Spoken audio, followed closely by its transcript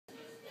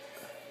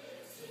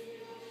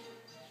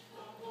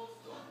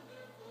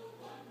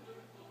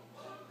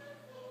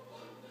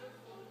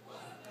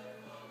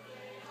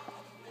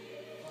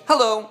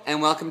Hello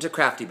and welcome to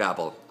Crafty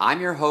Babble. I'm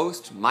your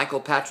host,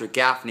 Michael Patrick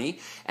Gaffney,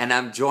 and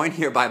I'm joined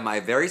here by my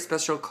very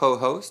special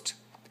co-host,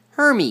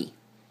 Hermie.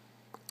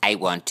 I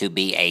want to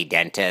be a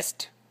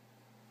dentist.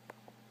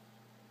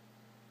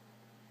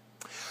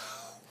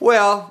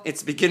 Well,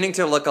 it's beginning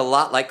to look a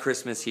lot like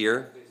Christmas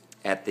here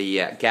at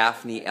the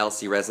Gaffney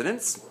Elsie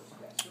residence.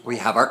 We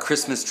have our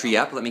Christmas tree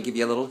up. Let me give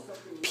you a little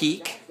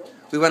peek.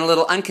 We went a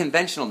little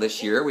unconventional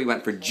this year. We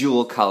went for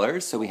jewel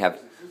colors, so we have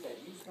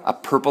a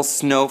purple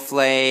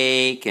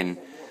snowflake and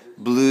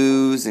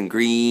blues and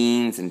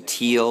greens and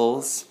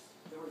teals.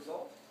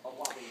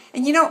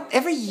 And you know,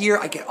 every year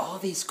I get all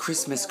these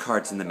Christmas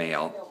cards in the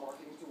mail,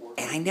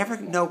 and I never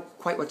know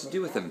quite what to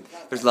do with them.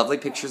 There's lovely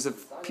pictures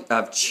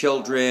of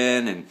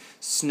children and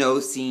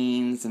snow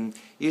scenes, and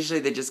usually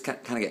they just kind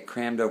of get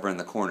crammed over in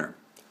the corner.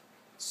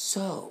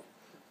 So,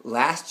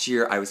 last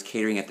year I was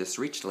catering at this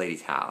rich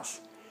lady's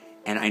house,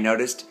 and I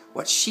noticed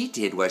what she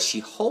did was she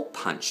hole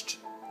punched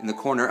in the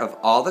corner of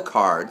all the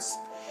cards,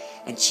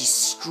 and she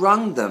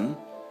strung them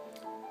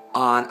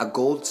on a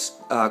gold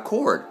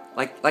cord,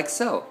 like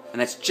so. And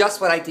that's just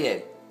what I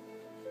did.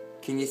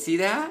 Can you see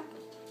that?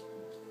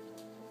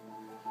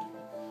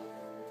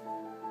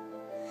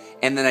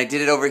 And then I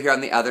did it over here on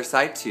the other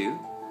side too.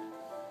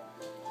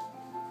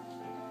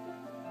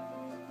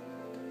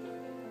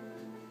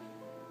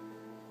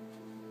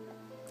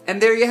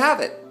 And there you have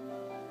it.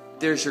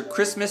 There's your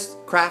Christmas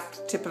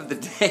craft tip of the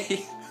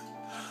day.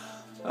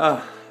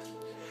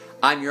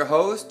 I'm your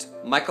host,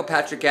 Michael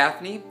Patrick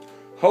Gaffney.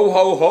 Ho,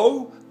 ho,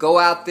 ho. Go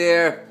out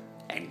there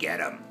and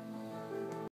get 'em.